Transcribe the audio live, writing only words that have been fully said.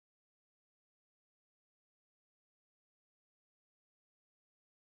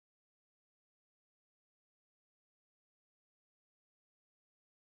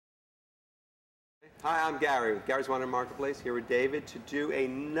Hi, I'm Gary with Gary's Wine and Marketplace, here with David to do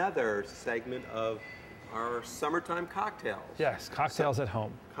another segment of our summertime cocktails. Yes, cocktails at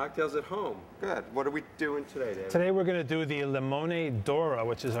home. Cocktails at home. Good. What are we doing today, David? Today we're going to do the Limone Dora,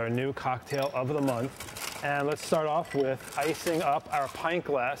 which is our new cocktail of the month. And let's start off with icing up our pint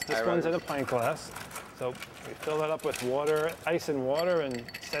glass. This one's in a pint glass. So we fill that up with water, ice and water, and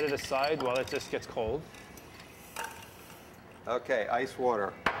set it aside while it just gets cold. Okay, ice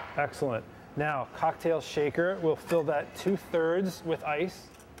water. Excellent. Now, cocktail shaker, we'll fill that 2/3 with ice.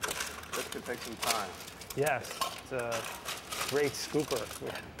 This could take some time. Yes, it's a great scooper.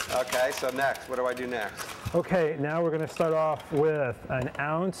 Okay, so next, what do I do next? Okay, now we're going to start off with an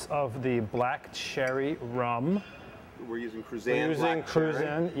ounce of the black cherry rum. We're using Cruzan. We're using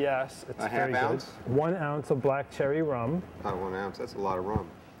Cruzan, yes. It's very good. 1/2 ounce? 1 ounce of black cherry rum. Oh, 1 ounce, that's a lot of rum.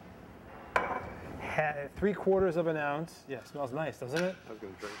 3/4 of an ounce. Yeah, smells nice, doesn't it? I was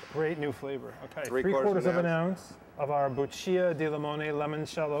going to drink it. Great new flavor. Okay, 3/4 of an ounce of our Buccia di Limone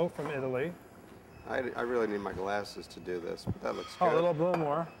Limoncello from Italy. I really need my glasses to do this, but that looks good. Oh, a little bit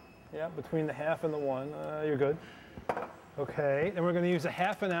more. Yeah, between the 1/2 and the 1. You're good. Okay, and we're going to use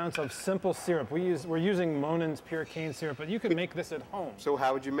 1/2 ounce of simple syrup. We're using Monen's pure cane syrup, but you can make this at home. So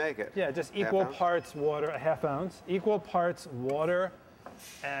how would you make it? Yeah, just equal parts water, 1/2 ounce, equal parts water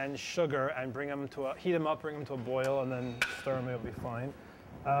and sugar, and heat them up, bring them to a boil, and then stir them. It'll be fine.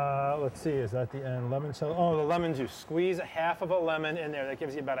 Let's see, is that the end? Limoncello. Oh, the lemon juice. Squeeze 1/2 of a lemon in there. That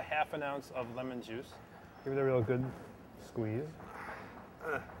gives you about 1/2 ounce of lemon juice. Give it a real good squeeze.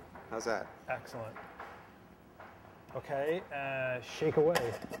 How's that? Excellent. Okay, shake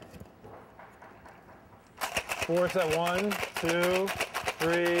away. Force at 1, 2,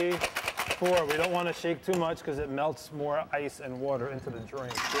 3, 4. We don't want to shake too much because it melts more ice and water into the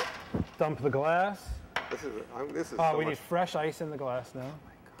drink. Dump the glass. This is Oh, we need fresh ice in the glass now.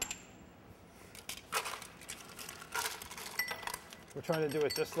 We're trying to do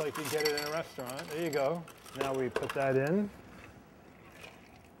it just like you get it in a restaurant. There you go. Now we put that in.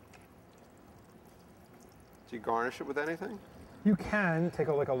 Do you garnish it with anything? You can take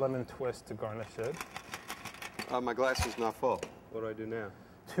like a lemon twist to garnish it. My glass is not full. What do I do now?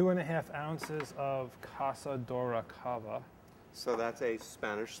 2.5 ounces of Casa Dora Cava. So that's a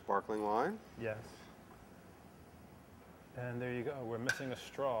Spanish sparkling wine? Yes. And there you go. We're missing a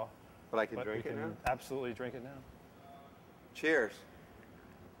straw. But I can drink it now? Absolutely drink it now. Cheers.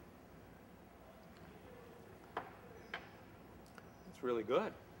 It's really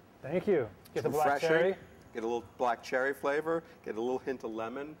good. Thank you. Get the black Refreshing. cherry. Get a little black cherry flavor. Get a little hint of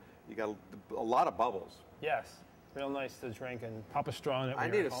lemon. You got a lot of bubbles. Yes. Real nice to drink and pop a straw in it. I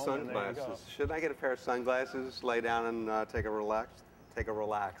need a sunglasses. Should I get a pair of sunglasses, lay down and take a relax? I'm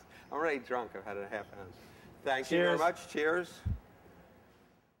already drunk. I've had a 1/2 ounce. Thank you very much. Cheers.